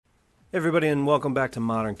Everybody, and welcome back to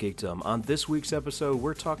Modern Geekdom. On this week's episode,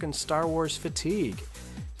 we're talking Star Wars fatigue.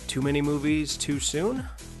 Too many movies too soon?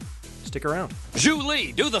 Stick around. Zhu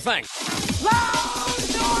Li, do the thing.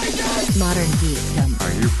 Modern Geekdom.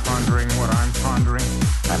 Are you pondering what I'm pondering?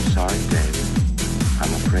 I'm sorry, Dave.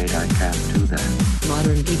 I'm afraid I can't do that.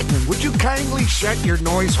 Modern Geekdom. Would you kindly shut your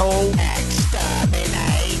noise hole?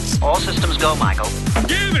 Exterminate! All systems go, Michael.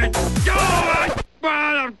 Give it! Go!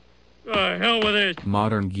 Hell with it.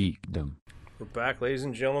 Modern Geekdom. We're back, ladies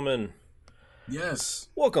and gentlemen. Yes.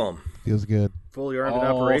 Welcome. Feels good. Fully armed and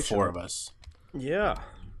All operational. four of us. Yeah.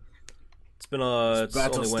 It's been a... This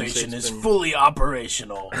battle only Wednesday. station It's is been- fully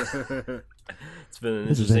operational. It's been an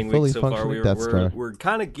This is a interesting fully week so far. functioning Death Star. We're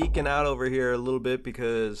kind of geeking out over here a little bit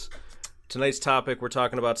because tonight's topic, we're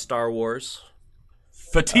talking about Star Wars.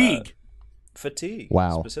 Fatigue. Fatigue.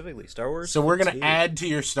 Wow. Specifically, Star Wars So we're going to fatigue. add to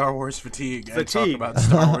your Star Wars fatigue and talk Fatigue. about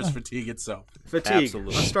Star Wars fatigue itself. Fatigue.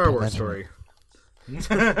 Absolutely. A Star Wars story.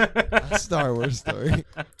 Star Wars story.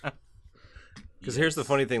 Because here's the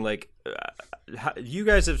funny thing, like, you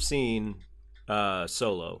guys have seen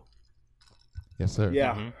Solo, Yes, sir.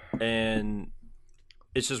 Yeah. and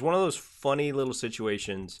it's just one of those funny little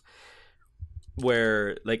situations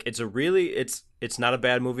where, like, it's not a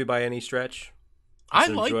bad movie by any stretch. I It's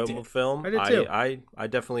an liked enjoyable it. film. I did too. I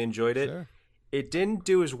definitely enjoyed it. Sure. It didn't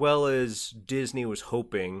do as well as Disney was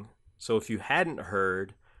hoping. So if you hadn't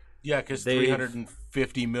heard, Yeah, because They've-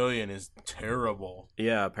 350 million is terrible.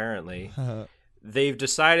 yeah, apparently they've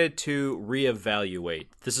decided to reevaluate.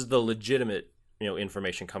 This is the legitimate,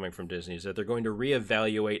 information coming from Disney, is that they're going to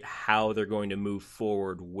reevaluate how they're going to move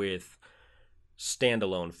forward with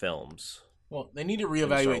standalone films. Well, they need to Star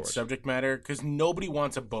reevaluate Wars. subject matter because nobody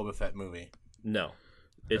wants a Boba Fett movie. No,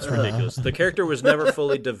 it's ridiculous. The character was never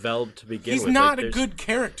fully developed to begin He's with. not Like, a there's- good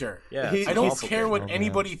character. Yeah, He- it's I an don't awful care what character.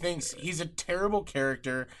 anybody thinks. He's a terrible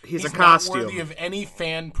character. He's a not costume. worthy of any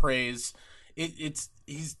fan praise.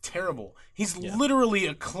 He's terrible. He's literally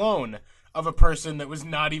a clone of a person that was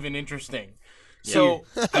not even interesting. So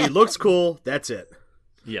He looks cool. That's it.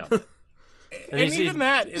 Yeah. and he's- even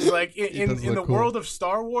that is like in does the look cool. world of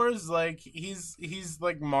Star Wars, like he's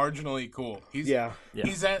like marginally cool. He's Yeah.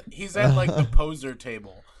 he's at like the poser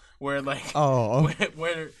table where like Oh.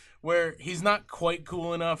 where he's not quite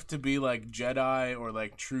cool enough to be like Jedi or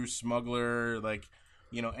like true smuggler, like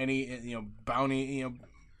any bounty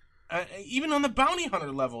even on the bounty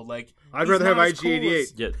hunter level, like I'd he's rather have not as cool IG-88.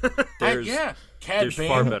 as- Yeah. There's, Cad there's Bane,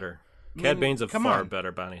 far better. I Cad mean, Bane's a come far on.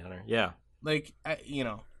 better bounty hunter. Yeah. Like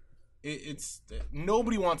it's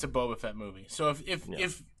nobody wants a Boba Fett movie. So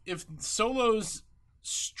if Solo's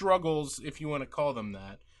struggles, if you want to call them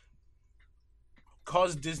that,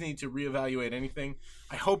 cause Disney to reevaluate anything,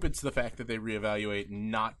 I hope it's the fact that they reevaluate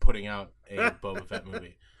not putting out a Boba Fett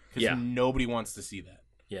movie because Yeah. nobody wants to see that.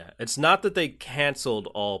 Yeah, it's not that they canceled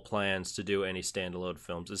all plans to do any standalone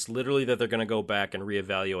films. It's literally that they're going to go back and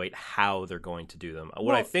reevaluate how they're going to do them.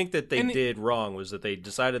 What I Well, think that they and did wrong was that they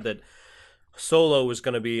decided that Solo was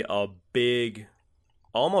going to be a big,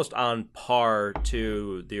 almost on par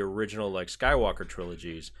to the original like Skywalker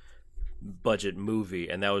trilogies budget movie,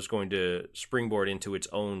 and that was going to springboard into its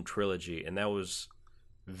own trilogy, and that was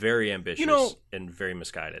very ambitious and very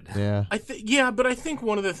misguided. Yeah. But I think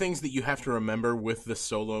one of the things that you have to remember with the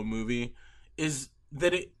Solo movie is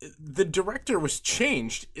that the director was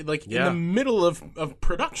changed like in the middle of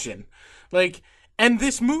production, like, and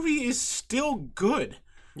this movie is still good.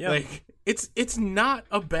 Yeah. Like it's not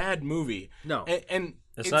a bad movie. No. and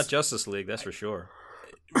It's not Justice League, that's for sure.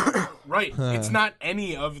 right. It's not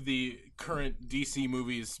any of the current DC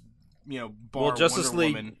movies. Bar Justice Wonder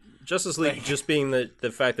League. Woman. Justice League Like- just being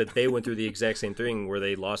the fact that they went through the exact same thing where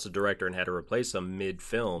they lost a director and had to replace them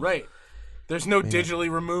mid-film. Right. There's no digitally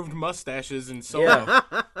removed mustaches in Solo.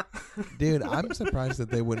 Dude, I'm surprised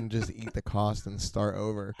that they wouldn't just eat the cost and start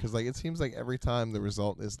over. Because, like, it seems like every time the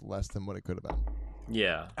result is less than what it could have been.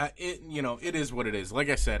 Yeah. It is what it is. Like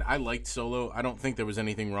I said, I liked Solo. I don't think there was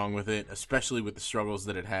anything wrong with it, especially with the struggles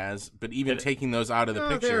that it has. But even taking those out of the There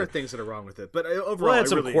are picture, things that are wrong with it, but overall, Well, it had I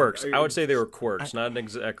some really- quirks. I would say they were quirks, not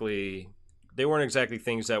exactly... They weren't exactly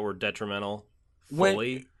things that were detrimental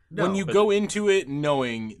fully. when you go into it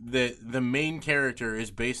knowing that the main character is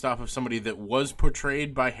based off of somebody that was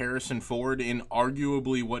portrayed by Harrison Ford in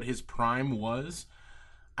arguably what his prime was,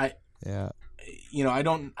 Yeah. I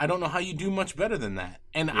don't know how you do much better than that.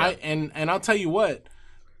 And I'll tell you what,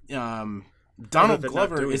 Donald than not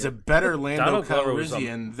Glover doing is it. a better Lando Donald Glover was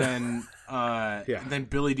Calrissian than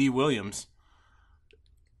Billy D. Williams.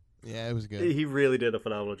 Yeah, it was good. He really did a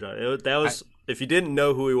phenomenal job. It if you didn't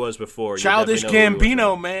know who he was before, you Childish definitely know who he was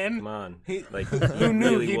Gambino, now. man. Come on, He- like Who knew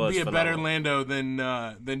really he'd was be a better phenomenal.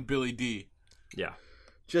 Lando than Billy D? Yeah.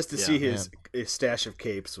 Just to Yeah, see his stash of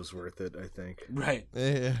capes was worth it, I think. Right.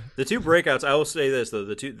 Yeah. The two breakouts, I will say this though,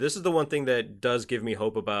 this is the one thing that does give me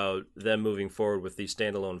hope about them moving forward with these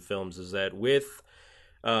standalone films is that with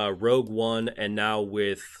Rogue One and now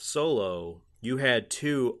with Solo, you had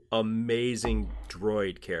two amazing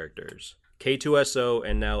droid characters, K2SO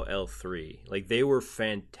and now L3. Like they were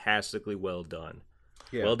fantastically well done.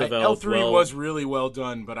 Yeah. Well developed. L3 was really well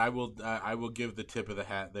done, but I will give the tip of the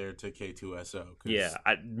hat there to K2SO. 'cause Yeah,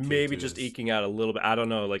 maybe K2 just is- eking out a little bit. I don't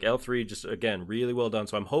know. Like L3, just again, really well done.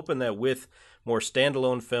 So I'm hoping that with more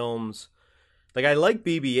standalone films, like I like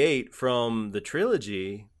BB-8 from the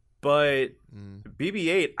trilogy, but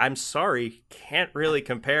BB-8, I'm sorry, can't really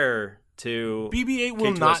compare to BB-8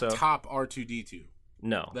 will not K2SO. top R2D2.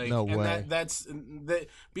 No. Like, No and way. That's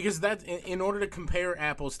because that in order to compare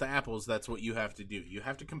apples to apples, that's what you have to do. You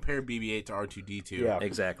have to compare BB-8 to R2D2. Yeah.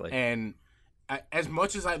 Exactly. And as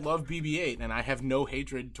much as I love BB-8, and I have no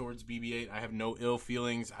hatred towards BB-8, I have no ill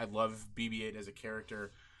feelings. I love BB-8 as a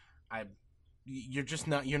character.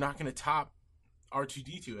 You're not going to top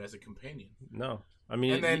R2D2 as a companion. No. I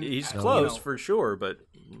mean, And then, he's you close know- for sure, but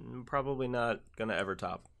probably not going to ever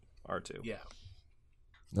top R2. Yeah.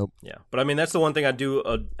 Yeah, but I mean that's the one thing I do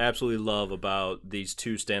absolutely love about these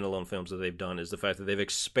two standalone films that they've done is the fact that they've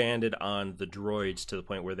expanded on the droids to the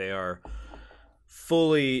point where they are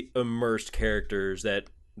fully immersed characters that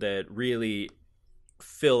really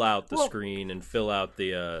fill out the screen and fill out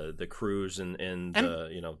the crews and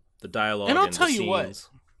the the dialogue. And I'll the tell you what, scenes.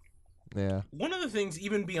 Yeah. one of the things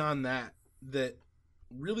even beyond that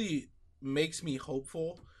really makes me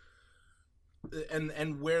hopeful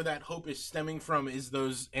and where that hope is stemming from is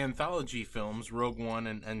those anthology films, Rogue One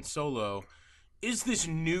and Solo, is this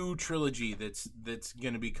new trilogy that's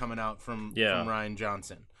going to be coming out from Rian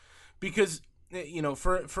Johnson. Because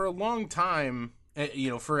for a long time,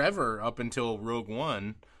 forever up until Rogue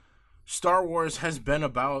One, Star Wars has been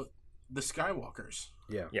about the Skywalkers.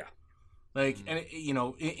 Yeah. Yeah. Like, and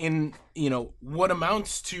in what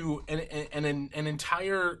amounts to an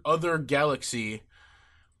entire other galaxy,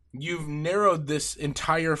 you've narrowed this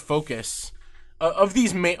entire focus of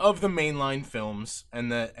these of the mainline films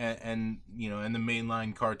and the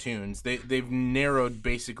mainline cartoons. They've narrowed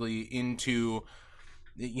basically into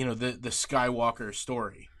the Skywalker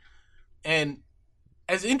story, and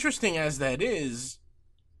as interesting as that is,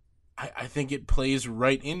 I think it plays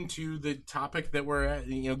right into the topic that we're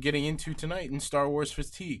getting into tonight in Star Wars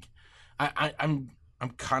fatigue. I'm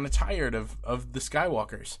kind of tired of the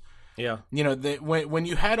Skywalkers. Yeah. When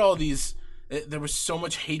you had all these, there was so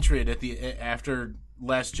much hatred after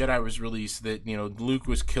Last Jedi was released that Luke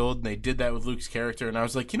was killed, and they did that with Luke's character, and I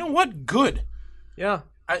was like, you know what, good. Yeah.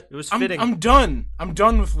 It was fitting. I'm done. I'm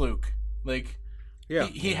done with Luke. Like, Yeah.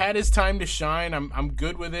 he had his time to shine. I'm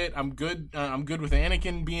good with it. I'm good. I'm good with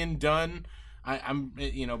Anakin being done.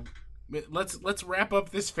 Let's wrap up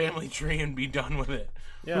this family tree and be done with it.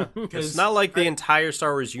 Yeah. It's not like the entire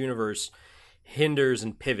Star Wars universe hinders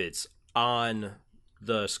and pivots on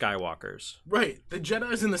the Skywalkers. Right. The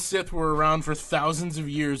Jedis and the Sith were around for thousands of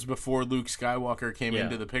years before Luke Skywalker came Yeah.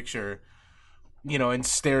 into the picture, and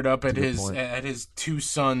stared up at his two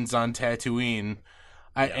sons on Tatooine.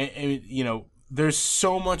 There's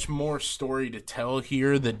so much more story to tell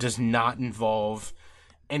here that does not involve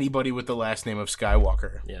anybody with the last name of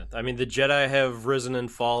Skywalker. Yeah. I mean, the Jedi have risen and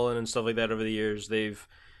fallen and stuff like that over the years.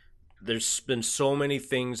 There's been so many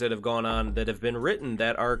things that have gone on that have been written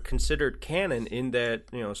that are considered canon in that,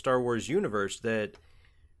 Star Wars universe that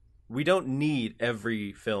we don't need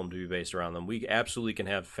every film to be based around them. We absolutely can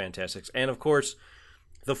have fantastics. And of course,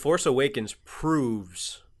 The Force Awakens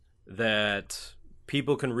proves that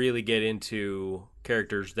people can really get into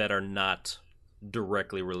characters that are not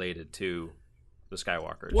directly related to the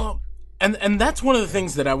Skywalkers. Well, and that's one of the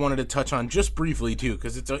things that I wanted to touch on just briefly too,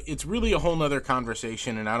 because it's really a whole nother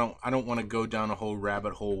conversation, and I don't want to go down a whole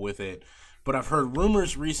rabbit hole with it. But I've heard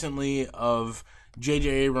rumors recently of J.J.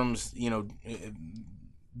 Abrams,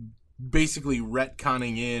 basically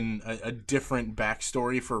retconning in a different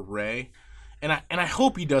backstory for Rey, and I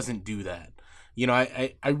hope he doesn't do that.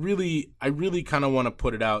 I really kind of want to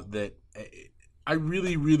put it out that I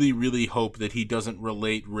really, really, really hope that he doesn't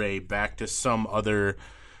relate Rey back to some other,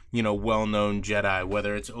 well-known Jedi,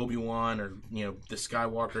 whether it's Obi-Wan or, the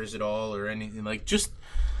Skywalkers at all or anything. Like, just,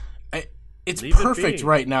 it's Leave it perfect be.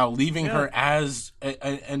 right now, leaving her as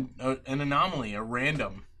an anomaly, a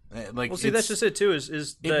random. Like, well, see, that's just it too. Is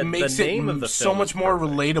it the makes name it of the so film much is more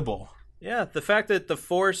perfect. relatable. Yeah, the fact that the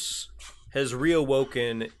Force has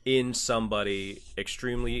reawoken in somebody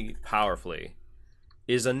extremely powerfully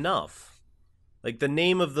is enough. Like, the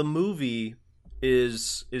name of the movie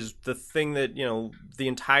is the thing that, you know, the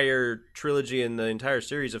entire trilogy and the entire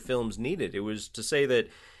series of films needed. It was to say that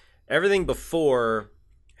everything before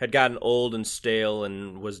had gotten old and stale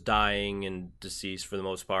and was dying and deceased for the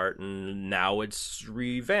most part, and now it's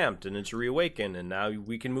revamped and it's reawakened, and now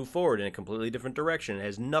we can move forward in a completely different direction. It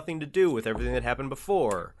has nothing to do with everything that happened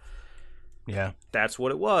before. Yeah. That's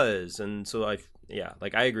what it was. And so I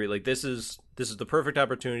agree. Like, this is the perfect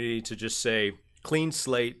opportunity to just say, clean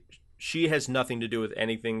slate. She has nothing to do with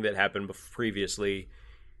anything that happened previously.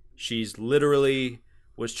 She's literally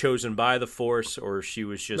was chosen by the Force, or she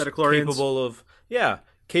was just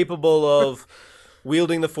capable of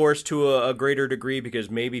wielding the Force to a greater degree because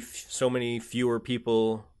maybe so many fewer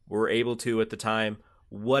people were able to at the time.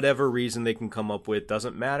 Whatever reason they can come up with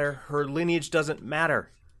doesn't matter. Her lineage doesn't matter.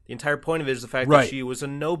 The entire point of it is the fact that she was a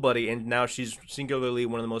nobody, and now she's singularly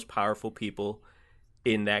one of the most powerful people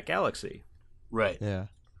in that galaxy. Right. Yeah.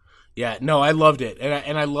 Yeah, no, I loved it,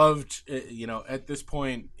 and I loved, you know, at this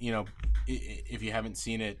point, you know, if you haven't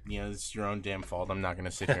seen it, you know, it's your own damn fault. I'm not going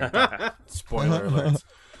to sit here and talk spoiler alerts,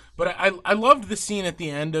 but I loved the scene at the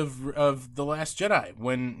end of The Last Jedi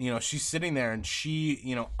when, you know, she's sitting there and she,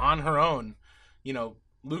 you know, on her own, you know,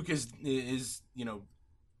 Luke is you know,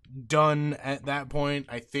 done at that point.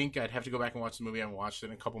 I think I'd have to go back and watch the movie. I haven't watched it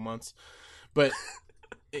in a couple months, but.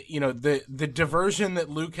 You know, the diversion that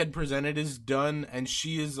Luke had presented is done, and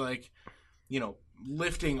she is like, you know,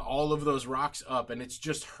 lifting all of those rocks up, and it's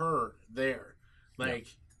just her there, like,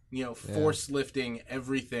 you know, force lifting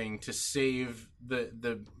everything to save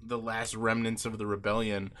the last remnants of the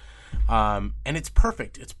rebellion, and it's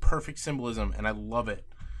perfect. It's perfect symbolism, and I love it.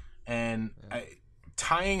 And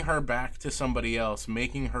tying her back to somebody else,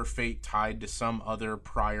 making her fate tied to some other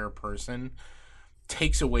prior person,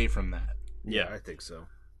 takes away from that. Yeah, I think so.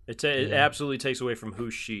 It absolutely takes away from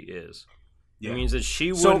who she is. It means that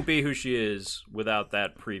she wouldn't be who she is without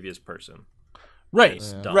that previous person. Right,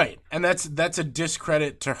 right, and that's a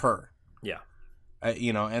discredit to her. Yeah,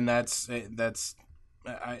 you know, and that's.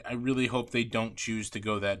 I really hope they don't choose to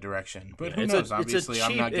go that direction. But who knows? Obviously,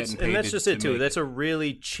 I'm not getting paid. And that's just it too. That's a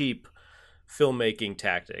really cheap filmmaking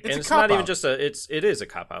tactic, it's and it's not even just it is a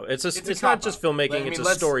cop out. It's not just filmmaking. It's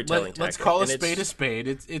a storytelling tactic. Let's call a spade a spade.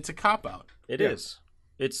 It's a cop out. It is.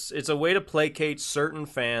 It's a way to placate certain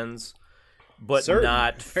fans, but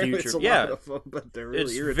not future. But they're really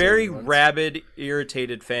it's very rabid,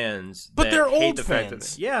 irritated fans. But that they're hate old the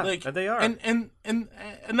fans. Fact that they are. And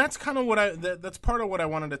that's kind of what that's part of what I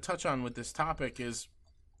wanted to touch on with this topic is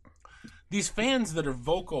these fans that are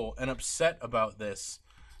vocal and upset about this.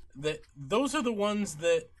 That those are the ones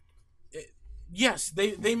that, yes,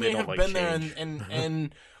 they may have been there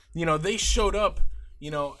and you know, they showed up,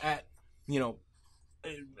 you know, at, you know,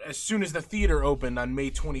 as soon as the theater opened on May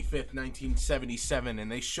 25th, 1977,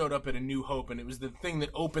 and they showed up at A New Hope, and it was the thing that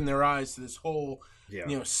opened their eyes to this whole, you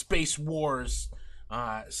know, Space Wars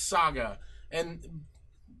saga.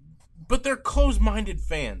 But they're closed-minded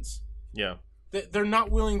fans. Yeah. They're not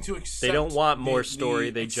willing to accept. They don't want more story.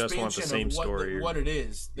 They just want the same story. What it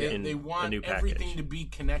is. They want everything to be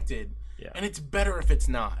connected. Yeah. And it's better if it's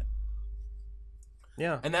not.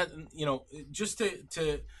 Yeah. And that, you know, just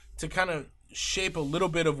to kind of shape a little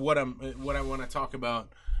bit of what I want to talk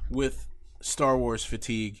about with Star Wars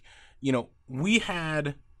fatigue. You know, we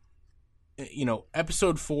had, you know,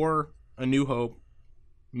 Episode 4, A New Hope,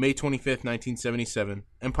 May 25th, 1977.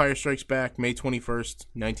 Empire Strikes Back, May 21st,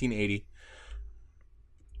 1980.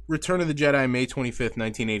 Return of the Jedi, May 25th,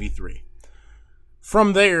 1983.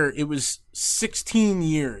 From there, it was 16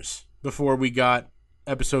 years before we got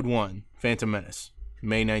Episode 1, Phantom Menace,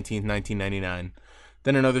 May 19th, 1999.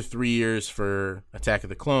 Then another 3 years for Attack of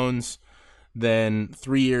the Clones. Then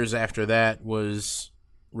 3 years after that was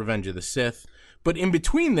Revenge of the Sith. But in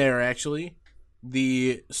between there, actually,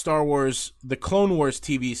 the Star Wars, the Clone Wars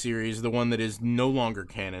TV series, the one that is no longer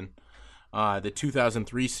canon, the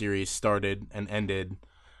 2003 series started and ended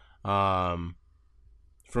from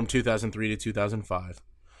 2003 to 2005.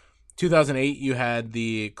 2008, you had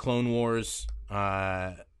the Clone Wars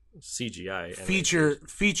CGI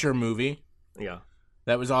feature movie. Yeah.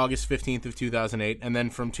 That was August 15th of 2008. And then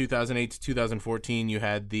from 2008 to 2014, you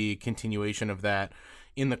had the continuation of that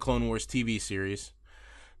in the Clone Wars TV series.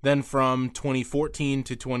 Then from 2014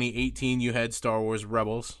 to 2018, you had Star Wars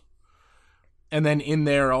Rebels. And then in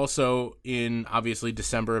there also, in obviously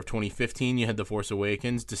December of 2015, you had The Force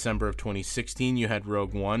Awakens. December of 2016, you had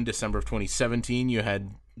Rogue One. December of 2017, you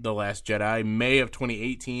had The Last Jedi. May of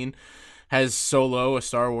 2018 has Solo, a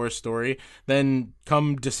Star Wars story. Then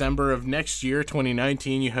come December of next year,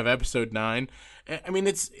 2019, you have Episode 9. I mean,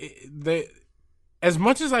 as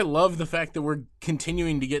much as I love the fact that we're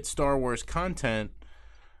continuing to get Star Wars content,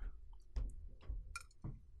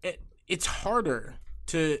 it's harder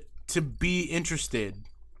to be interested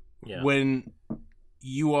when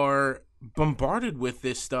you are bombarded with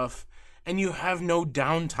this stuff and you have no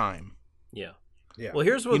downtime. Yeah. Yeah. Well,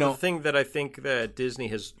 here's the thing that I think that Disney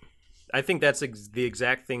has. I think that's the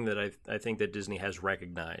exact thing that I think that Disney has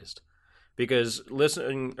recognized, because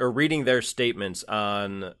listening or reading their statements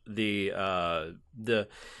on the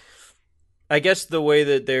I guess the way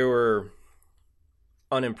that they were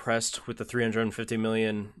unimpressed with the $350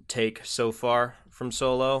 million take so far from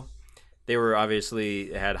Solo. They were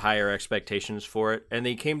obviously had higher expectations for it, and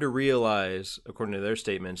they came to realize, according to their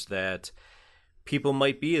statements, that people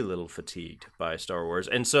might be a little fatigued by Star Wars.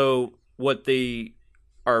 And so what they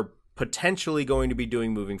are potentially going to be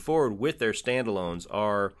doing moving forward with their standalones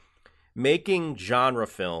are making genre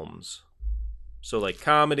films. So like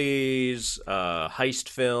comedies, heist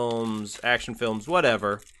films, action films,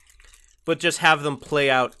 whatever, but just have them play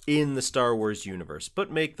out in the Star Wars universe,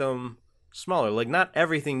 but make them smaller. Like, not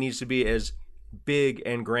everything needs to be as big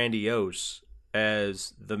and grandiose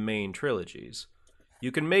as the main trilogies.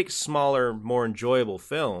 You can make smaller, more enjoyable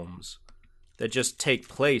films that just take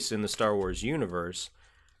place in the Star Wars universe,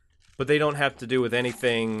 but they don't have to do with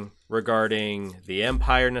anything regarding the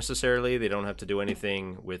Empire necessarily. They don't have to do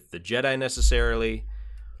anything with the Jedi necessarily.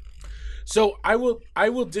 So I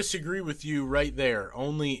will disagree with you right there.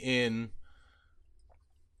 Only in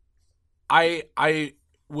I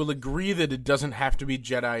will agree that it doesn't have to be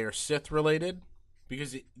Jedi or Sith related,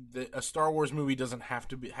 because a Star Wars movie doesn't have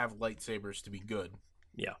to have lightsabers to be good.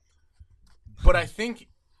 Yeah. But I think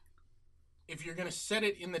if you're going to set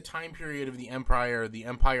it in the time period of the Empire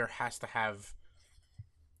has to have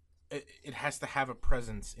a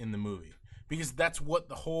presence in the movie, because that's what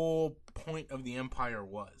the whole point of the Empire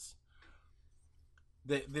was.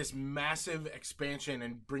 This massive expansion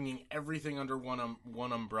and bringing everything under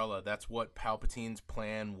one umbrella. That's what Palpatine's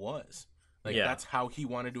plan was. That's how he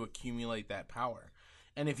wanted to accumulate that power.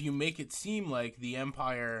 And if you make it seem like the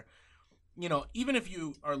Empire, even if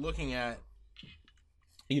you are looking at,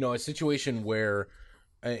 a situation where,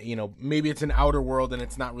 maybe it's an outer world and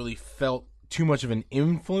it's not really felt too much of an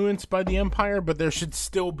influence by the Empire, but there should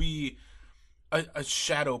still be a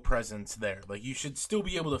shadow presence there. Like, you should still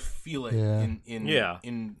be able to feel it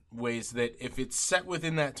in ways that if it's set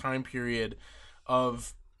within that time period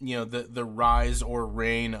of, the rise or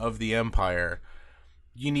reign of the Empire,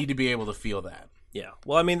 you need to be able to feel that. Yeah.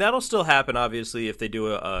 Well, I mean, that'll still happen, obviously, if they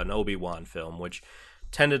do an Obi-Wan film, which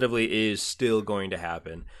tentatively is still going to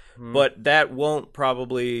happen. But that won't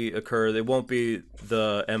probably occur. They won't be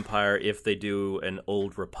the Empire if they do an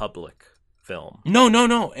Old Republic film. No,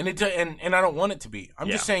 and I don't want it to be. I'm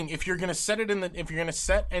just saying, if you're gonna set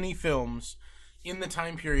any films in the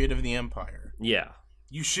time period of the Empire,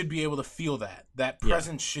 you should be able to feel that. That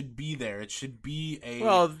presence should be there. It should be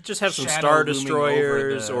just have some Star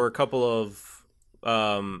Destroyers or a couple of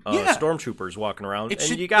stormtroopers walking around,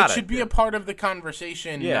 and you got it. It should be a part of the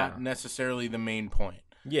conversation, not necessarily the main point.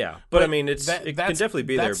 Yeah, but I mean, it can definitely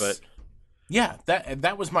be there. But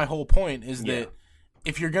that was my whole point. Is that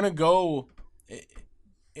if you're gonna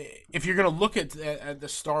look at the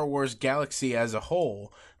Star Wars galaxy as a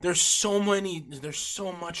whole, there's so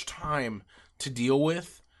much time to deal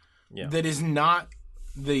with that is not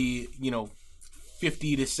the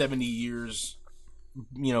 50 to 70 years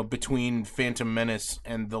between Phantom Menace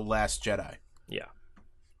and The Last Jedi. Yeah.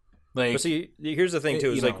 Like, but see, here's the thing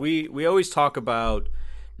too, is we always talk about,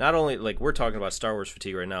 not only we're talking about Star Wars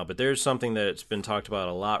fatigue right now, but there's something that's been talked about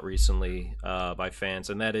a lot recently by fans,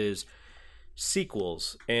 and that is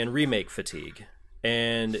sequels and remake fatigue.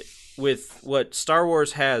 And with what Star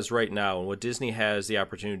Wars has right now, and what Disney has the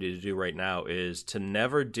opportunity to do right now, is to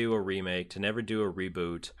never do a remake, to never do a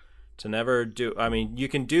reboot, to never do... I mean, you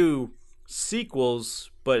can do sequels,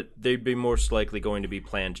 but they'd be most likely going to be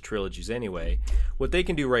planned trilogies anyway. What they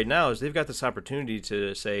can do right now is they've got this opportunity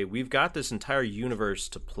to say, we've got this entire universe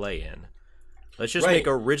to play in. Let's just make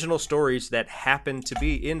original stories that happen to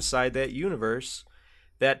be inside that universe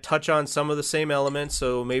that touch on some of the same elements.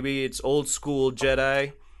 So maybe it's old school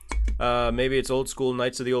Jedi, maybe it's old school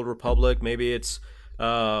Knights of the Old Republic, maybe it's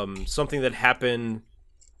something that happened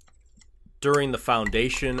during the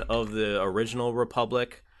foundation of the original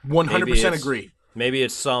Republic. 100% agree. Maybe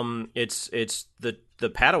it's the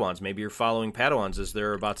Padawans. Maybe you're following Padawans as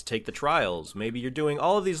they're about to take the trials. Maybe you're doing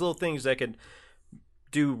all of these little things that could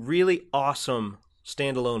do really awesome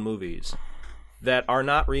standalone movies that are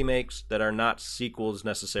not remakes, that are not sequels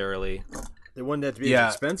necessarily. They wouldn't have to be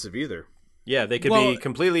as expensive either. Yeah, they could be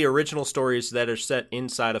completely original stories that are set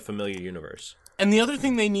inside a familiar universe. And the other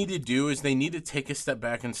thing they need to do is they need to take a step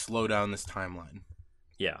back and slow down this timeline.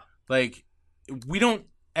 Yeah. Like, we don't,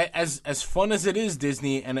 as fun as it is,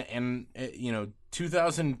 Disney, and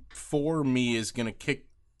 2004 me is going to kick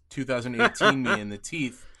 2018 me in the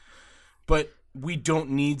teeth, but we don't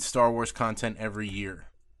need Star Wars content every year.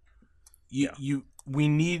 You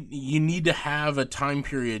need to have a time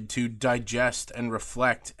period to digest and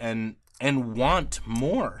reflect and want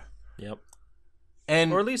more. Yep.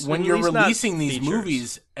 And or at least, when at you're least releasing these features.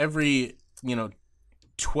 movies every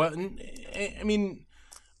 12,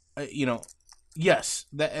 yes,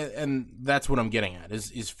 and that's what I'm getting at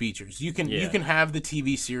is features. You can have the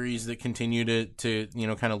TV series that continue to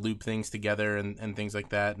kind of loop things together and things like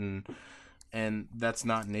that, and that's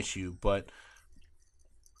not an issue, but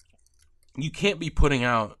you can't be putting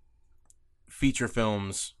out feature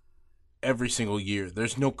films every single year.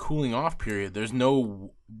 There's no cooling off period. There's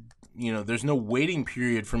no waiting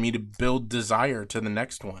period for me to build desire to the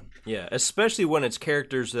next one. Yeah, especially when it's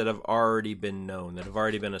characters that have already been known, that have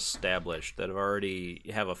already been established, that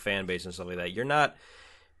have a fan base and stuff like that.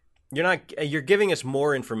 You're giving us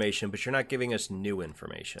more information, but you're not giving us new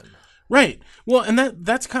information. Right. Well, and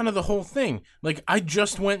that's kind of the whole thing. Like, I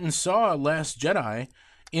just went and saw Last Jedi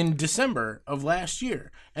in December of last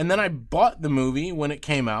year, and then I bought the movie when it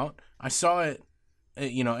came out. I saw it,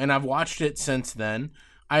 and I've watched it since then.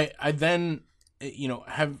 I then,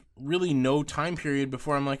 have really no time period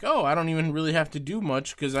before I'm like, oh, I don't even really have to do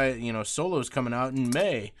much because Solo's coming out in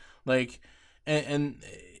May. Like, and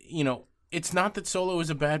it's not that Solo is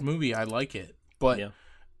a bad movie. I like it, but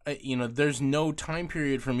there's no time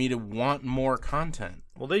period for me to want more content.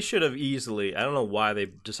 Well, they should have easily. I don't know why they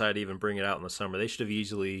decided to even bring it out in the summer. They should have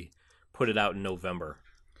easily put it out in November.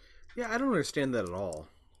 Yeah, I don't understand that at all.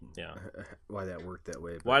 Yeah, why that worked that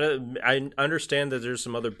way. I understand that there's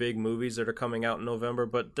some other big movies that are coming out in November,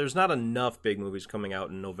 but there's not enough big movies coming out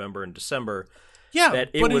in November and December. Yeah, that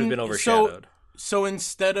it would have been overshadowed. So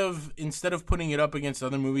instead of putting it up against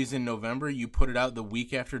other movies in November, you put it out the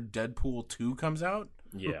week after Deadpool 2 comes out.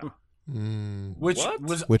 Yeah. Which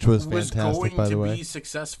was fantastic, going by the to way. be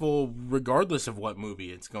successful regardless of what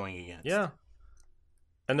movie it's going against. Yeah.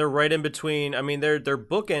 And they're right in between. I mean, they're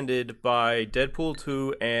bookended by Deadpool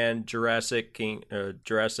 2 and Jurassic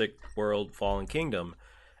World: Fallen Kingdom,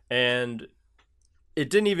 and it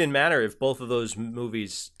didn't even matter if both of those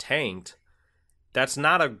movies tanked. That's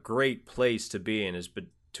not a great place to be in. Is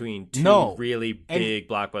between two really big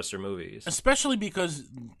blockbuster movies, especially because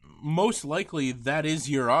most likely that is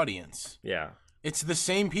your audience. Yeah, it's the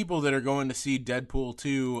same people that are going to see Deadpool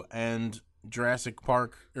 2 and Jurassic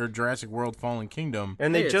Park or Jurassic World: Fallen Kingdom,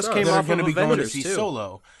 and they just came off of Avengers going to see too.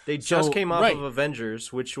 Solo. They just came off of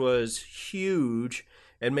Avengers, which was huge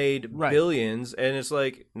and made billions. And it's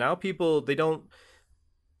like now people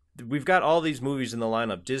we've got all these movies in the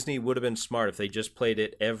lineup. Disney would have been smart if they just played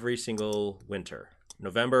it every single winter,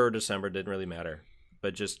 November or December, didn't really matter,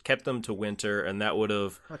 but just kept them to winter, and that would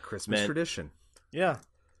have a Christmas tradition. Yeah.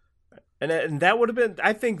 And that would have been,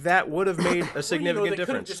 I think that would have made a significant they difference.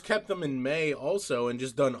 Could have just kept them in May also and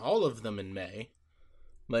just done all of them in May.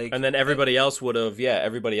 And then everybody else would have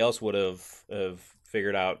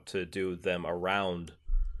figured out to do them around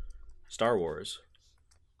Star Wars.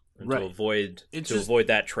 And to avoid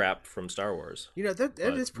that trap from Star Wars. That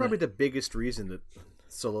is probably the biggest reason that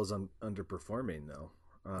Solo's underperforming, though.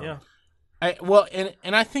 Yeah.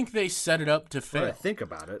 I think they set it up to fail. When I think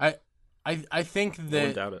about it. I think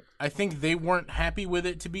that I think they weren't happy with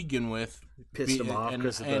it to begin with. Pissed them off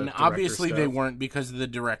and obviously they weren't because of the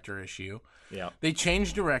director issue. Yeah, they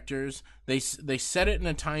changed directors. They set it in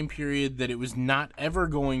a time period that it was not ever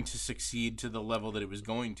going to succeed to the level that it was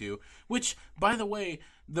going to. Which, by the way,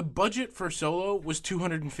 the budget for Solo was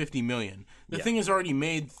 $250 million. The thing has already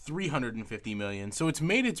made $350 million, so it's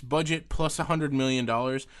made its budget plus $100 million.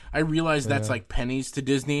 I realize that's like pennies to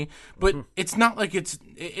Disney, but it's not like it's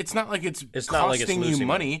costing you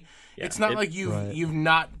money. Yeah. It's not like you've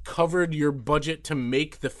not covered your budget to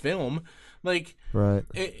make the film. Like,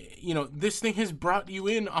 this thing has brought you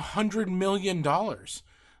in $100 million.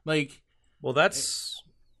 Like, well, that's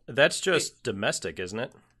just domestic, isn't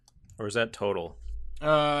it? Or is that total?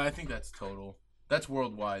 I think that's total. That's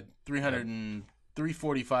worldwide.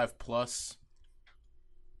 345 plus.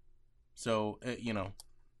 So,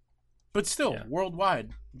 but still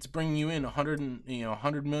worldwide, it's bringing you in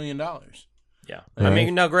 $100 million. Yeah, right. I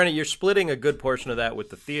mean, now granted, you're splitting a good portion of that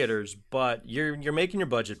with the theaters, but you're making your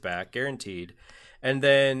budget back, guaranteed, and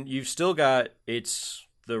then you've still got it's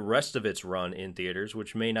the rest of its run in theaters,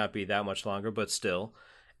 which may not be that much longer, but still.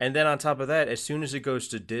 And then on top of that, as soon as it goes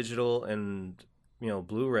to digital and,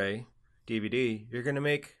 Blu-ray, DVD, you're going to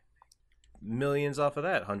make millions off of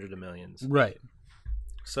that, hundreds of millions. Right.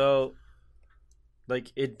 So,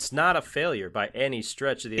 it's not a failure by any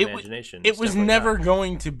stretch of the imagination. It was never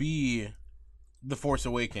going to be The Force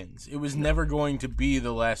Awakens. It was never going to be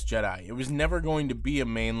The Last Jedi. It was never going to be a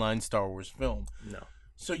mainline Star Wars film. No.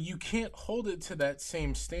 So you can't hold it to that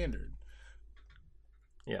same standard.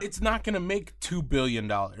 Yeah. It's not going to make $2 billion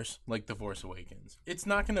like The Force Awakens. It's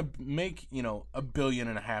not going to make, $1.5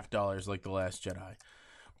 billion like The Last Jedi.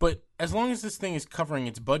 But as long as this thing is covering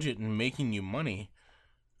its budget and making you money,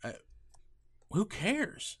 who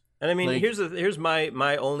cares? And I mean, here's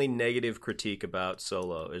my only negative critique about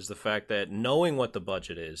Solo is the fact that knowing what the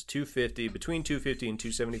budget is, between 250 and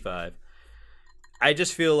 275, I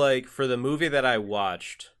just feel like for the movie that I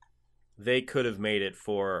watched, they could have made it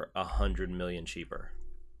for $100 million cheaper.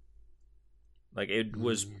 It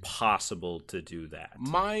was possible to do that.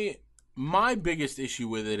 My biggest issue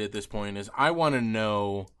with it at this point is I want to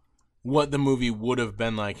know what the movie would have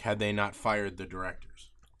been like had they not fired the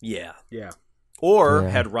directors. Yeah. Yeah. Or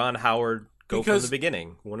had Ron Howard go from the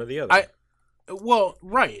beginning, one or the other.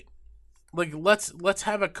 Right. Let's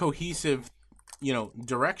have a cohesive,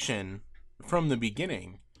 direction from the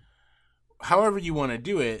beginning. However you want to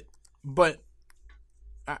do it, but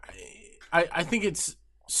I think it's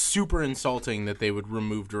super insulting that they would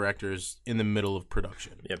remove directors in the middle of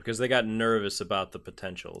production. Yeah, because they got nervous about the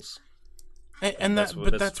potentials. And that's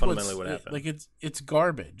fundamentally what happened. It's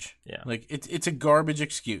garbage. Yeah. It's a garbage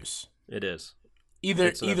excuse. It is.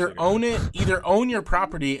 Either own it, either own your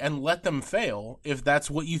property and let them fail if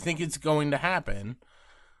that's what you think it's going to happen,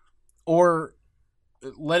 or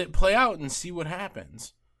let it play out and see what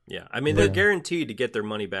happens. Yeah, I mean, they're guaranteed to get their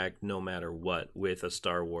money back no matter what with a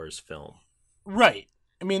Star Wars film. Right.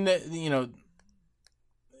 I mean,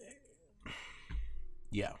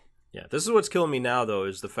 yeah. Yeah, this is what's killing me now, though,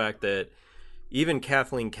 is the fact that even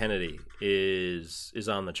Kathleen Kennedy is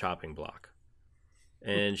on the chopping block.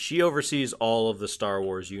 And she oversees all of the Star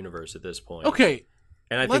Wars universe at this point. Okay.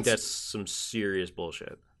 And I think that's some serious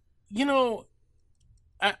bullshit.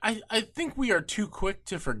 I think we are too quick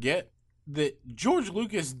to forget that George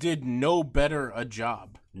Lucas did no better a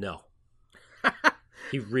job. No.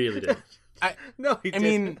 He really did. I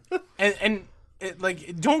mean,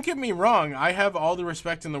 don't get me wrong. I have all the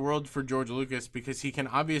respect in the world for George Lucas because he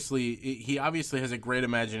obviously has a great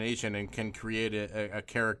imagination and can create a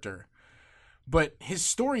character. But his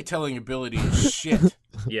storytelling ability is shit.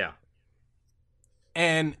 Yeah.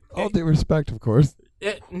 And all due respect, of course.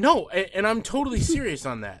 No, and I'm totally serious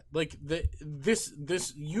on that.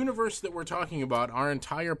 This universe that we're talking about, our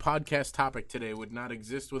entire podcast topic today would not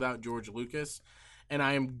exist without George Lucas, and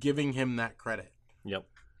I am giving him that credit. Yep.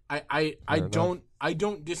 I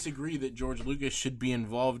don't disagree that George Lucas should be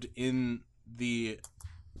involved in the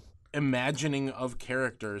imagining of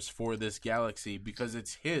characters for this galaxy because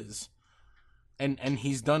it's his. And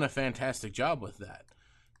he's done a fantastic job with that.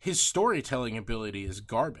 His storytelling ability is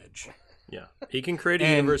garbage. Yeah. He can create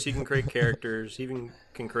a universe, he can create characters, he even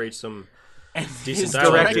can create some decent his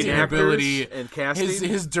dialogue. directing ability and casting.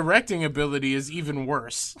 His directing ability is even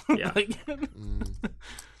worse. Yeah.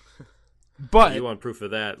 But you want proof of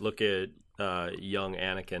that? Look at young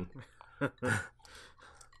Anakin.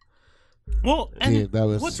 Well, and Dude, that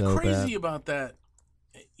was what's so crazy bad. about that,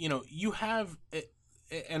 you have,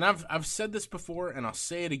 and I've said this before, and I'll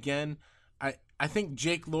say it again. I think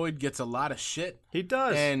Jake Lloyd gets a lot of shit. He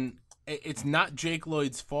does, and it's not Jake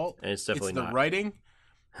Lloyd's fault. And it's definitely the not. writing.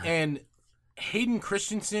 And Hayden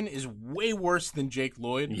Christensen is way worse than Jake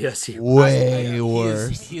Lloyd. Yes, he Way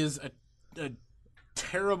worse. He is a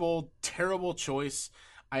terrible, terrible choice.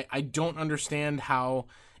 I don't understand how,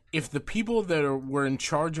 if the people that were in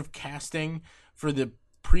charge of casting for the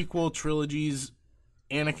prequel trilogies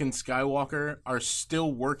Anakin Skywalker are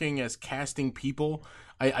still working as casting people.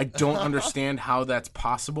 I don't understand how that's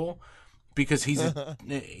possible, because he's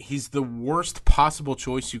the worst possible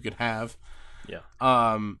choice you could have. Yeah.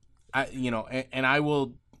 I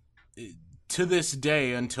will, to this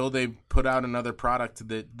day, until they put out another product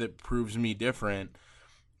that proves me different,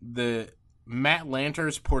 the Matt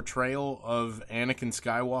Lanter's portrayal of Anakin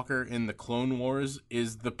Skywalker in the Clone Wars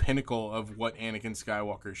is the pinnacle of what Anakin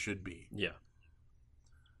Skywalker should be. Yeah.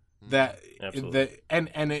 Absolutely.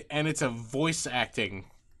 And it's a voice acting,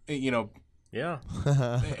 Yeah.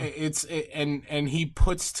 and he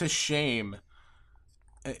puts to shame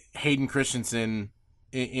Hayden Christensen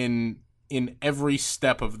in every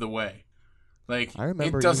step of the way. Like, I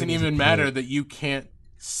remember it doesn't even as a even matter kid- that you can't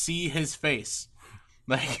see his face.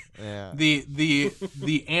 Like Yeah. the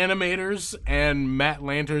animators and Matt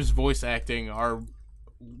Lanter's voice acting are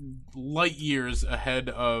light years ahead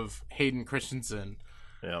of Hayden Christensen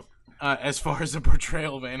Yep. as far as the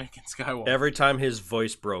portrayal of Anakin Skywalker. Every time his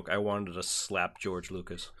voice broke, I wanted to slap George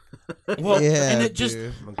Lucas. Well, Yeah, and it just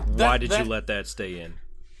dude. Why did you let that stay in?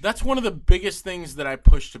 That's one of the biggest things that I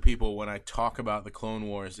push to people when I talk about the Clone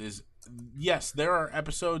Wars is, yes, there are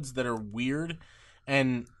episodes that are weird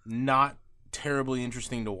and not terribly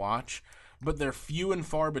interesting to watch, but they're few and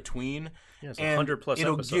far between. Yeah, it's and 100+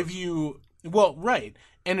 it'll episodes. give you, well, right,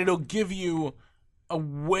 and it'll give you a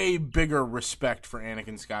way bigger respect for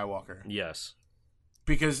Anakin Skywalker Yes.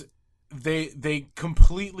 because they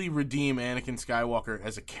completely redeem Anakin Skywalker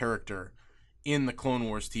as a character in the Clone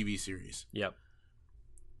Wars TV series. Yep.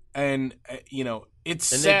 And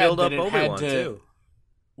it's And sad they build that up it Obi-Wan had to. too.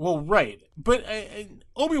 Well, right, but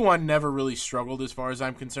Obi-Wan never really struggled, as far as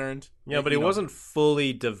I'm concerned. Yeah, but he wasn't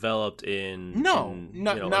fully developed in. No, in,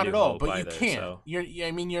 not A at New all. Hope But you either, can't. so,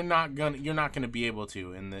 You're not gonna be able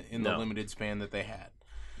to in the No. limited span that they had.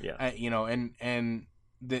 yeah. And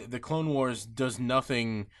the Clone Wars does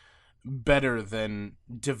nothing better than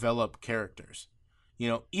develop characters.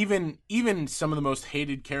 Even some of the most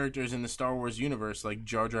hated characters in the Star Wars universe, like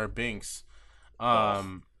Jar Jar Binks.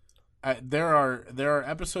 There are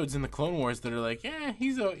episodes in the Clone Wars that are like,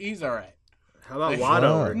 he's all right. How about Sure.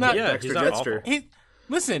 Watto or Not- Yeah, Dexter he's not Jetster?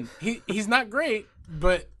 awful. He's not great,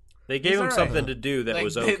 but They gave he's him all right. something to do that like,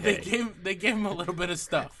 was they- okay. They gave him a little bit of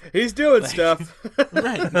stuff, He's doing stuff.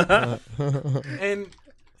 right? And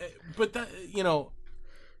but that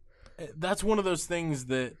that's one of those things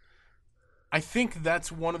that I think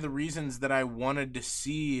that's one of the reasons that I wanted to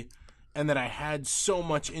see and that I had so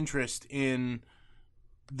much interest in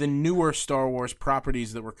the newer Star Wars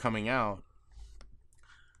properties that were coming out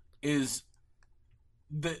is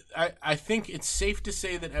that I think it's safe to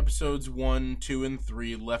say that episodes 1, 2, and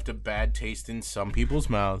 3 left a bad taste in some people's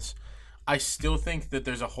mouths. I still think that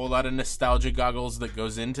there's a whole lot of nostalgia goggles that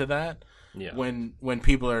goes into that. Yeah. When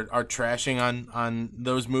people are trashing on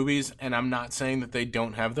those movies, and I'm not saying that they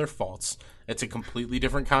don't have their faults. It's a completely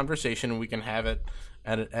different conversation, and we can have it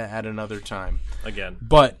at another time. Again.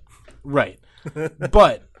 But right,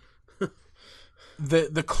 but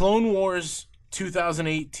the Clone Wars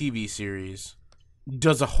 2008 TV series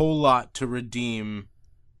does a whole lot to redeem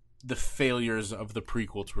the failures of the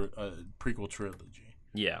prequel trilogy.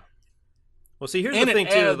 Yeah. Well, see, here's And the thing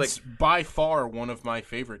it too. adds by far one of my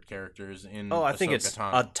favorite characters in. I think Ahsoka it's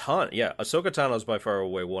Tano. a ton. Yeah, Ahsoka Tano is by far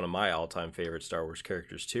away one of my all-time favorite Star Wars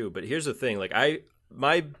characters too. But here's the thing: like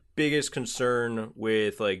my biggest concern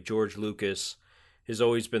with like George Lucas has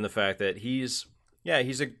always been the fact that he's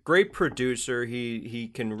a great producer.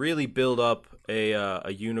 He can really build up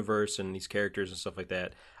a universe and these characters and stuff like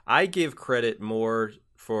that. I give credit more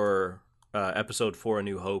for Episode 4: A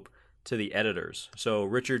New Hope to the editors. So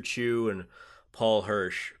Richard Chew and Paul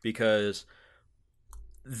Hirsch, because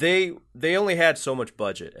they only had so much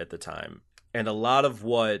budget at the time, and a lot of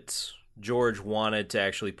what George wanted to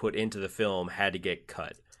actually put into the film had to get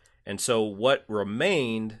cut. And so what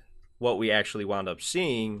remained, what we actually wound up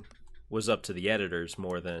seeing, was up to the editors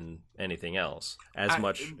more than anything else,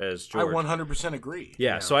 much as I George. 100% agree.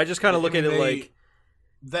 Yeah, so I just kind of look at it like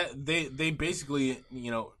that they basically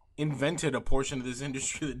invented a portion of this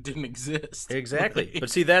industry that didn't exist. exactly.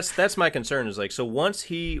 But see, that's my concern is like, so once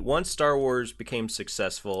Star Wars became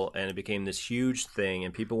successful and it became this huge thing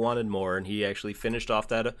and people wanted more, and he actually finished off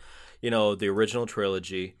that the original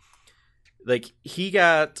trilogy, like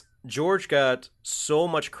George got so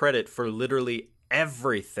much credit for literally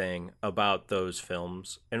everything about those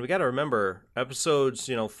films. And we got to remember episodes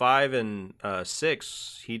 5 and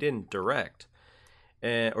 6 he didn't direct.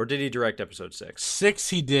 Or did he direct episode 6? 6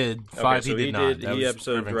 he did. 5 so he did not. That He was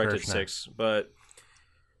episode Irvin directed Kershner. 6, but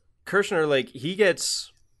Kershner, like, he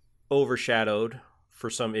gets overshadowed for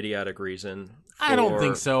some idiotic reason. I don't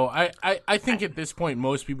think so. I think at this point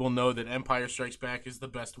most people know that Empire Strikes Back is the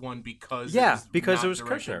best one because Yeah, it because not it was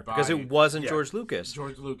directed Kershner, because by it wasn't George Lucas.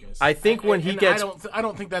 George Lucas. I think when he and gets, I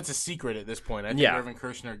don't think that's a secret at this point. I think Yeah. Irvin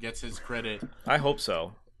Kershner gets his credit. I hope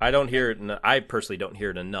so. I don't hear it. I personally don't hear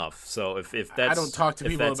it enough. So if that's, I don't talk to if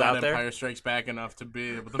people that's about out there, Empire Strikes Back enough to be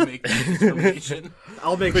able to make that determination.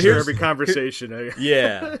 I'll make But sure here's- every conversation.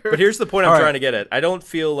 Yeah, but here's the point I'm All right. trying to get at. I don't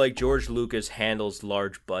feel like George Lucas handles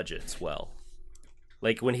large budgets well.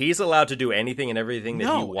 Like when he's allowed to do anything and everything that he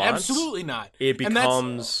No, wants, absolutely not. it And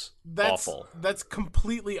becomes that's awful. That's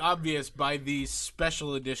completely obvious by the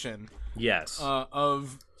special edition Yes.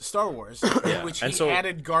 of Star Wars, in which and he so-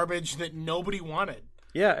 added garbage that nobody wanted.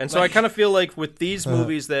 Yeah, and so I kind of feel like with these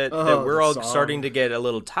movies that Oh, we're the all song. starting to get a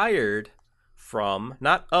little tired from,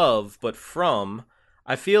 not of, but from,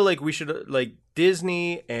 I feel like we should, like,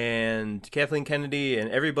 Disney and Kathleen Kennedy and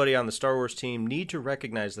everybody on the Star Wars team need to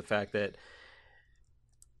recognize the fact that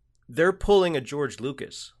they're pulling a George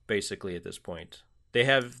Lucas, basically, at this point.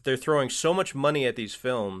 They're throwing so much money at these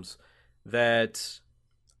films that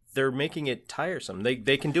they're making it tiresome. They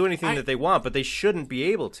can do anything that they want, but they shouldn't be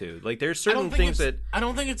able to. Like, there's certain things that... I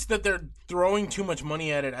don't think it's that they're throwing too much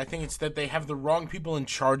money at it. I think it's that they have the wrong people in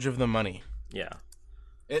charge of the money. Yeah.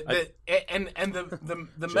 The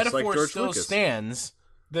Just metaphor like George still Lucas. stands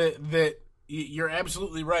that you're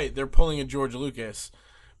absolutely right. They're pulling a George Lucas,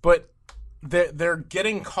 but they're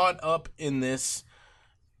getting caught up in this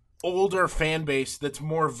older fan base that's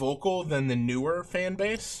more vocal than the newer fan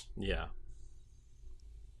base. Yeah.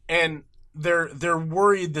 And they're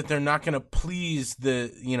worried that they're not going to please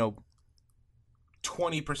the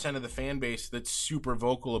 20% of the fan base that's super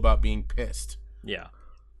vocal about being pissed. Yeah.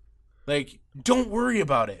 Like, don't worry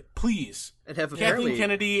about it, please. And have Kathleen apparently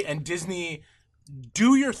Kennedy and Disney,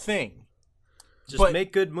 do your thing. Just But-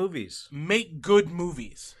 make good movies. Make good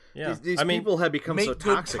movies. Yeah. these I mean, people have become make so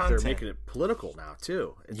good toxic content. they're making it political now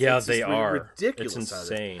too. yeah, It's they just are. ridiculous. It's how it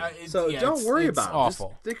is. insane. So don't worry about it. Awful.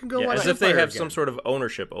 Just, they can go Yeah, watch as if they Empire have some again. sort of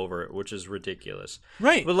ownership over it, which is ridiculous.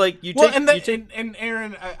 Right. But, like, you well, take... and, that, you take and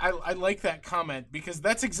Aaron, I like that comment because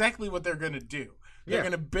that's exactly what they're going to do. They're Yeah.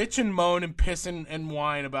 going to bitch and moan and piss and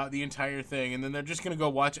whine about the entire thing, and then they're just going to go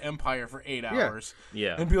watch Empire for 8 hours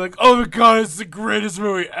Yeah. and be like, oh my god, it's the greatest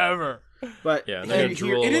movie ever. But Yeah, and and they're going to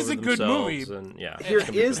here- drool it is over a good themselves movie. And, yeah. Here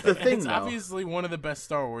is the thing, It's though. obviously one of the best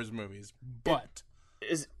Star Wars movies, but...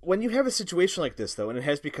 is when you have a situation like this, though, and it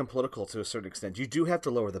has become political to a certain extent, you do have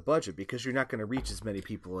to lower the budget because you're not going to reach as many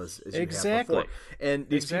people as you Exactly. have before. And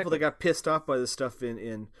these people that got pissed off by the stuff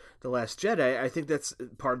in The Last Jedi, I think that's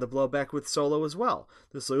part of the blowback with Solo as well.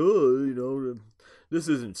 This like, this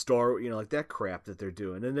isn't Star, like that crap that they're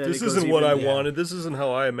doing. And then This it goes isn't what I even- wanted. This isn't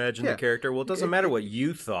how I imagined Yeah. the character. Well, it doesn't matter what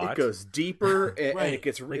you thought. It goes deeper and Right. it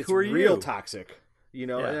gets Like, it's who are real you? toxic.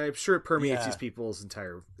 Yeah. And I'm sure it permeates Yeah. these people's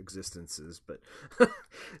entire existences, but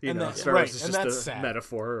And that- Star right, Wars is and just that's a sad.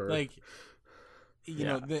 metaphor. Or, Like,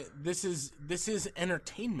 this is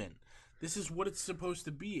entertainment. This is what it's supposed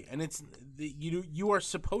to be, and you are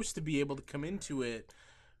supposed to be able to come into it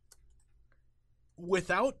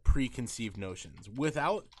without preconceived notions,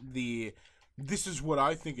 without this is what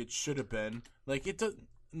I think it should have been. Like, it does.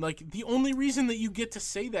 Like, the only reason that you get to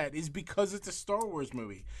say that is because it's a Star Wars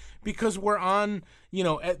movie. Because we're on,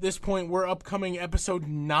 at this point, we're upcoming episode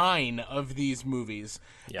 9 of these movies.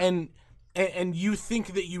 Yeah. And you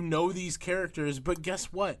think that you know these characters, but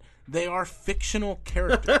guess what? They are fictional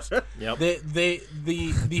characters. Yep.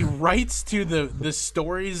 The rights to the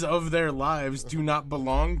stories of their lives do not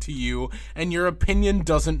belong to you, and your opinion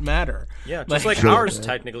doesn't matter. Yeah, just like ours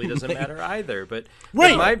technically doesn't matter either. But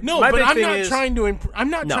Right? my but big I'm thing not is, trying to. I'm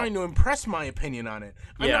not No. trying to impress my opinion on it.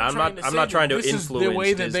 I'm not say trying to that this is the influence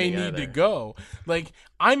way that they Disney need to either. go. Like,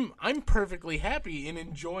 I'm perfectly happy in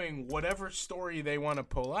enjoying whatever story they want to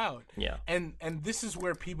pull out. Yeah. And this is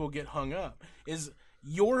where people get hung up. Is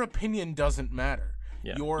your opinion doesn't matter.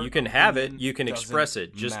 Yeah. Your You can have it, opinion you can doesn't express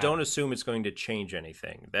it. Just matter. don't assume it's going to change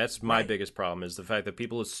anything. That's my Right. biggest problem, is the fact that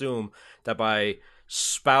people assume that by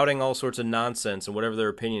spouting all sorts of nonsense and whatever their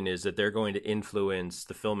opinion is, that they're going to influence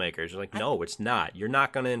the filmmakers. You're like, no, it's not. You're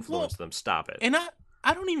not going to influence them. Stop it. And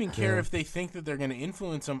I don't even care if they think that they're going to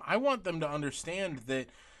influence them. I want them to understand that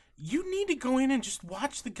you need to go in and just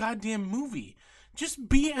watch the goddamn movie. Just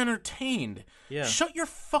be entertained. Yeah. Shut your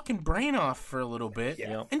fucking brain off for a little bit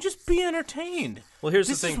Yeah. and just be entertained. Well, here's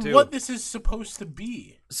this the thing, is too. what this is supposed to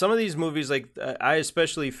be. Some of these movies, like, I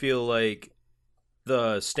especially feel like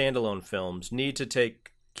the standalone films need to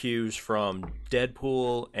take cues from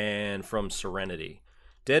Deadpool and from Serenity.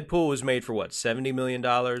 Deadpool was made for what, $70 million?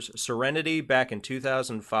 Serenity back in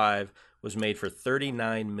 2005 was made for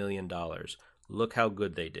 $39 million. Look how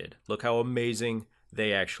good they did. Look how amazing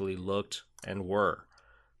they actually looked and were.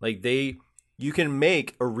 Like, you can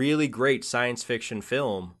make a really great science fiction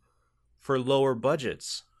film for lower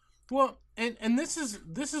budgets. Well, and this is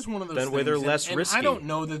one of those Then things where they're and- less and risky. I don't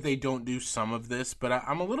know that they don't do some of this, but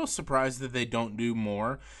I'm a little surprised that they don't do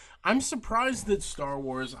more. I'm surprised that Star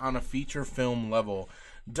Wars on a feature film level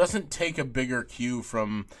doesn't take a bigger cue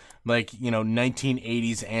from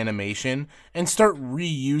 1980s animation and start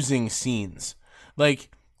reusing scenes. Like,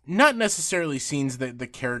 not necessarily scenes that the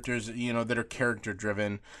characters, that are character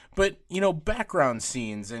driven, But background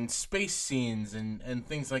scenes and space scenes and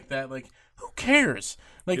things like that. Like, who cares?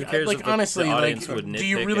 Like, Who cares if the honestly, audience like, would do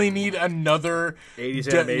you nitpick really and- need another 80s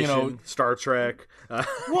animation, Star Trek.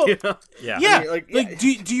 Well, Yeah. yeah, I mean, like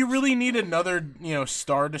do you really need another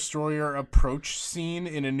Star Destroyer approach scene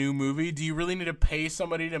in a new movie? Do you really need to pay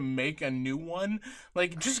somebody to make a new one?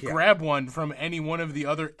 Like, just grab one from any one of the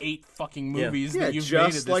other 8 fucking movies that you've made at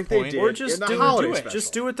just this like they point. did Or just in the do holiday it. special.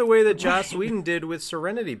 Just do it the way that Joss Whedon did with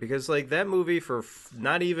Serenity, because like that movie for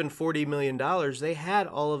not even $40 million, they had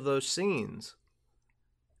all of those scenes,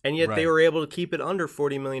 and yet they Right. were able to keep it under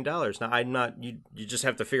 $40 million. Now I'm not. You just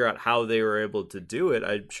have to figure out how they were able to do it.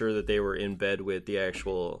 I'm sure that they were in bed with the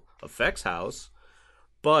actual effects house,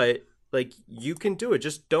 but like you can do it.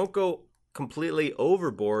 Just don't go completely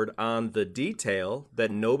overboard on the detail that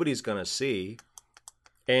nobody's gonna see.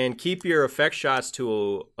 And keep your effect shots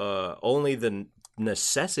to only the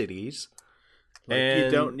necessities. Like, and you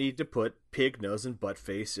don't need to put pig nose and butt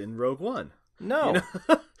face in Rogue One. No.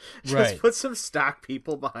 Just Right. put some stock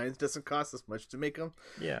people behind. It doesn't cost as much to make them.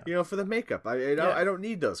 Yeah. For the makeup. I don't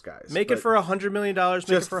need those guys. Make it But for $100 million. Make it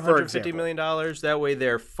Just for for $150 million. That way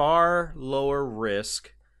they're far lower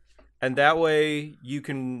risk, and that way you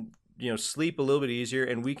can sleep a little bit easier,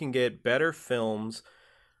 and we can get better films.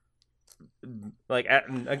 Like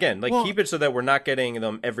again, like Well- keep it so that we're not getting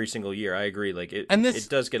them every single year. I agree. Like it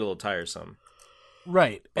does get a little tiresome.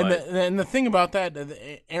 Right, and But- and the thing about that,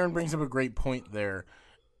 Aaron brings up a great point there.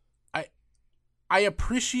 I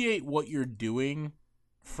appreciate what you're doing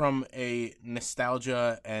from a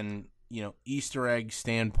nostalgia and Easter egg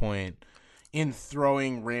standpoint in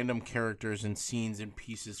throwing random characters and scenes and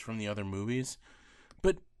pieces from the other movies,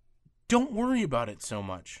 but don't worry about it so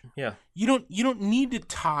much. Yeah. You don't need to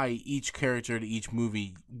tie each character to each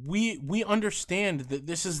movie. We understand that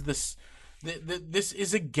this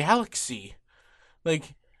is a galaxy.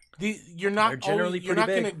 Like you're They're not generally you're pretty not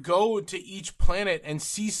going to big. go to each planet and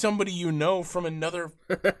see somebody from another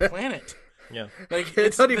planet. Yeah. Like They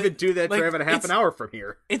don't even do that like, driving a half it's- an hour from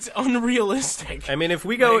here. It's unrealistic. I mean, if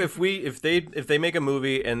we go, if they make a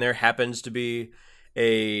movie and there happens to be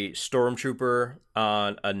a stormtrooper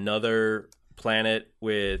on another planet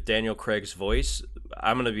with Daniel Craig's voice,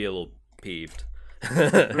 I'm gonna be a little peeved.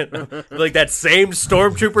 Like that same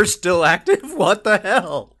stormtrooper's still active? What the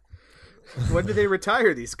hell? When do they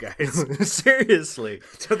retire these guys? Seriously.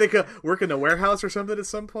 Don't they go work in the warehouse or something at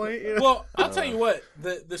some point? Well, I'll tell you what,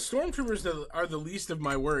 the stormtroopers are the least of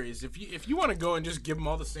my worries. If you want to go and just give them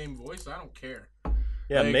all the same voice, I don't care.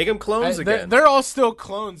 Yeah, Like, make them clones again. They're all still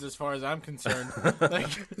clones as far as I'm concerned. Like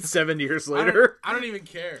 7 years I don't, later. I don't even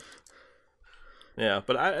care. Yeah,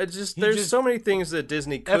 but I just He there's just- so many things that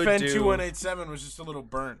Disney could FN do. 2187 was just a little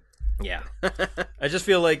burnt. Yeah. I just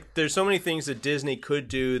feel like there's so many things that Disney could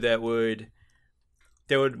do that would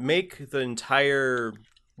make the entire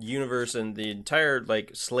universe and the entire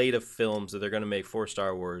like slate of films that they're going to make for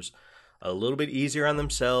Star Wars a little bit easier on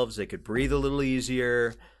themselves. They could breathe a little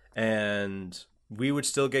easier, and we would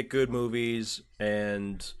still get good movies.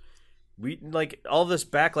 And we like all this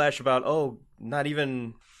backlash about not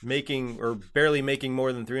even making or barely making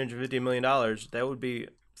more than $350 million. That would be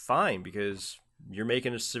fine because you're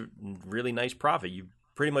making a really nice profit. You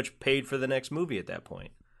pretty much paid for the next movie at that point.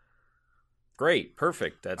 Great,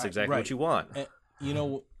 perfect. That's exactly Right. what you want.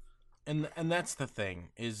 And that's the thing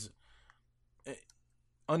is,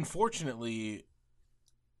 unfortunately,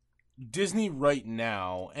 Disney right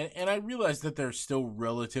now, and I realize that they're still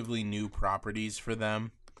relatively new properties for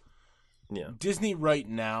them. Yeah. Disney right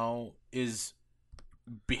now is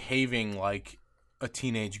behaving like a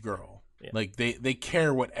teenage girl. Yeah. Like they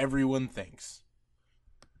care what everyone thinks.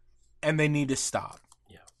 And they need to stop.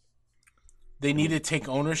 Yeah. They need to take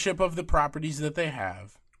ownership of the properties that they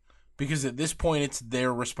have, because at this point it's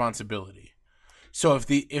their responsibility. So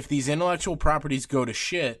if these intellectual properties go to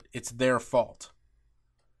shit, it's their fault.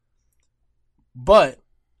 But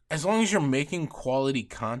as long as you're making quality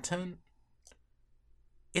content,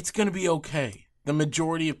 it's going to be okay. The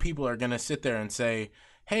majority of people are going to sit there and say,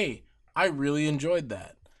 "Hey, I really enjoyed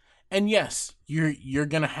that." And yes, you're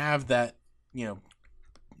going to have that,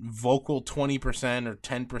 vocal 20% or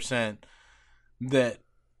 10% that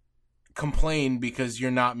complain because you're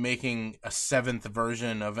not making a 7th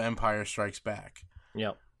version of Empire Strikes Back.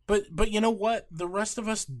 Yeah. But you know what? The rest of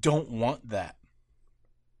us don't want that.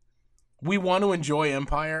 We want to enjoy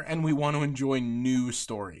Empire, and we want to enjoy new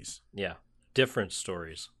stories. Yeah. Different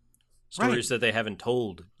stories. Stories that they haven't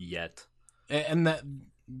told yet. And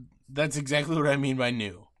that's exactly what I mean by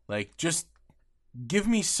new. Like, just give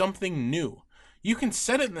me something new. You can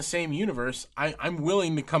set it in the same universe. I'm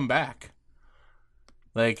willing to come back.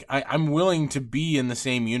 Like I'm willing to be in the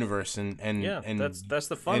same universe and that's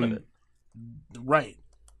the fun of it. Right.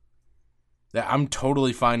 I'm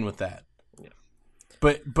totally fine with that. Yeah.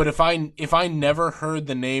 But if I never heard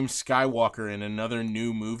the name Skywalker in another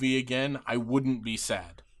new movie again, I wouldn't be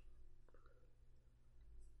sad.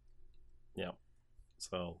 Yeah.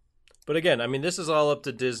 So, but again, I mean, this is all up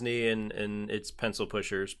to Disney and its pencil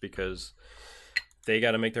pushers because they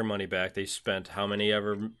got to make their money back. They spent how many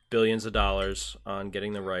ever billions of dollars on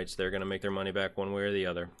getting the rights. They're going to make their money back one way or the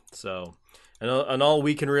other. So, and all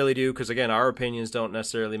we can really do, because again, our opinions don't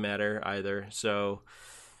necessarily matter either. So,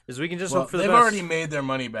 is we can just hope for the best. They've already made their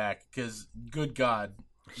money back because, good God,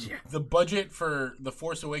 the budget for The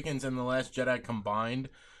Force Awakens and The Last Jedi combined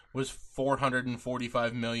was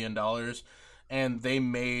 $445 million, and they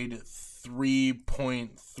made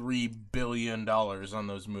 $3.3 billion on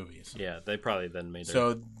those movies. Yeah, they probably then made their...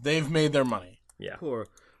 So they've made their money. Yeah. Poor.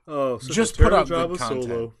 Oh, such just a put out job good with content.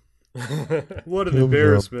 Solo. What an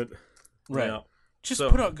embarrassment. Right. Yeah. Just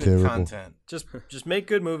So- put out good Terrible. content. Just make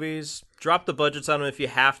good movies. Drop the budgets on them if you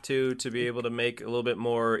have to be able to make a little bit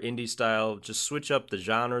more indie style. Just switch up the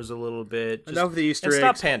genres a little bit. Just, Enough of the Easter and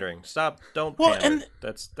eggs. stop pandering. Don't Well, pander. and-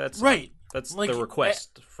 That's Right. That's Like, the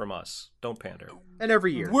request from us. Don't pander. And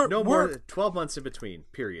every year. We're- No more we're- than 12 months in between,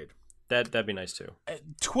 period. That'd be nice too.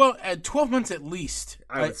 12 months at least.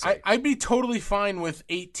 I would say. I'd be totally fine with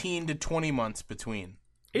 18 to 20 months between.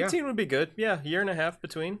 18 would be good. Yeah, year and a half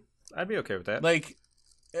between. I'd be okay with that. Like,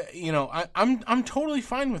 I'm totally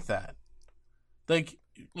fine with that. Like,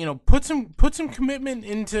 put some commitment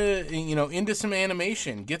into some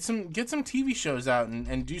animation. Get some TV shows out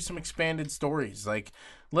and do some expanded stories. Like,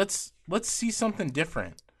 let's see something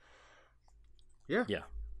different. Yeah. Yeah,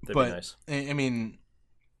 that'd But be nice. I mean,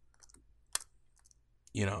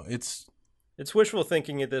 it's It's wishful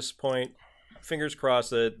thinking at this point. Fingers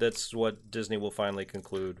crossed that that's what Disney will finally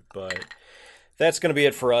conclude. But that's going to be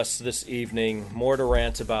it for us this evening. More to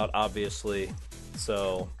rant about, obviously.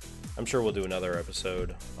 So I'm sure we'll do another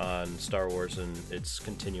episode on Star Wars and its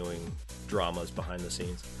continuing dramas behind the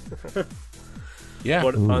scenes. yeah.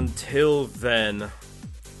 But until then,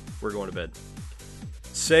 we're going to bed.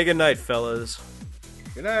 Say goodnight, fellas.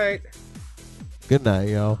 Good night. Good night,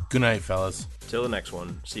 y'all. Good night, fellas. Till the next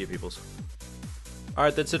one. See you, peoples. All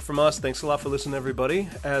right, that's it from us. Thanks a lot for listening, everybody.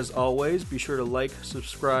 As always, be sure to like,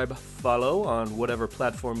 subscribe, follow on whatever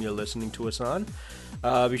platform you're listening to us on.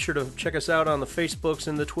 Be sure to check us out on the Facebooks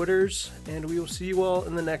and the Twitters, and we will see you all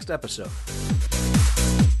in the next episode.